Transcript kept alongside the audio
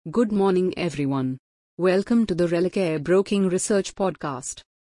Good morning, everyone. Welcome to the Relicare Broking Research Podcast.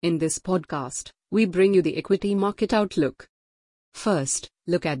 In this podcast, we bring you the equity market outlook. First,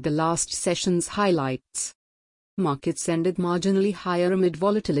 look at the last session's highlights. Markets ended marginally higher amid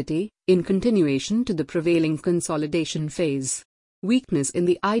volatility, in continuation to the prevailing consolidation phase. Weakness in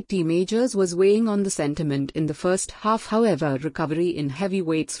the IT majors was weighing on the sentiment in the first half. However, recovery in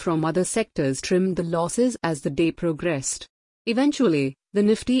heavyweights from other sectors trimmed the losses as the day progressed. Eventually, the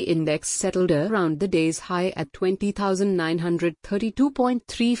Nifty index settled around the day's high at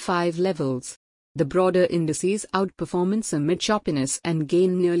 20,932.35 levels. The broader indices outperformance amid choppiness and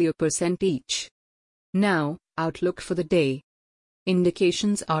gained nearly 1% each. Now, outlook for the day.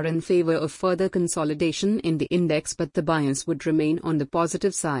 Indications are in favor of further consolidation in the index, but the bias would remain on the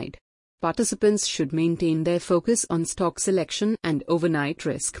positive side. Participants should maintain their focus on stock selection and overnight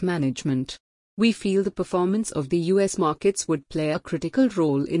risk management. We feel the performance of the US markets would play a critical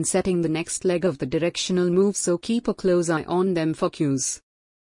role in setting the next leg of the directional move, so keep a close eye on them for cues.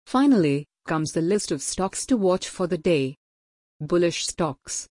 Finally, comes the list of stocks to watch for the day. Bullish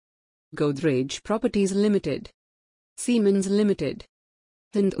stocks: Godrej Properties Limited, Siemens Limited,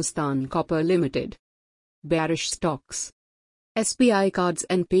 Hindustan Copper Limited. Bearish stocks: SBI Cards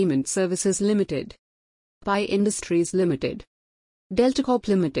and Payment Services Limited, Pi Industries Limited, Delta Corp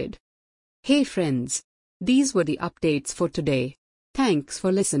Limited. Hey friends, these were the updates for today. Thanks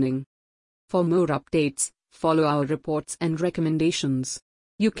for listening. For more updates, follow our reports and recommendations.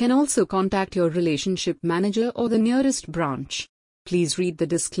 You can also contact your relationship manager or the nearest branch. Please read the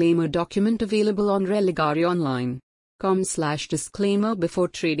disclaimer document available on religaryonline.com/disclaimer before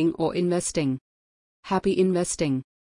trading or investing. Happy investing.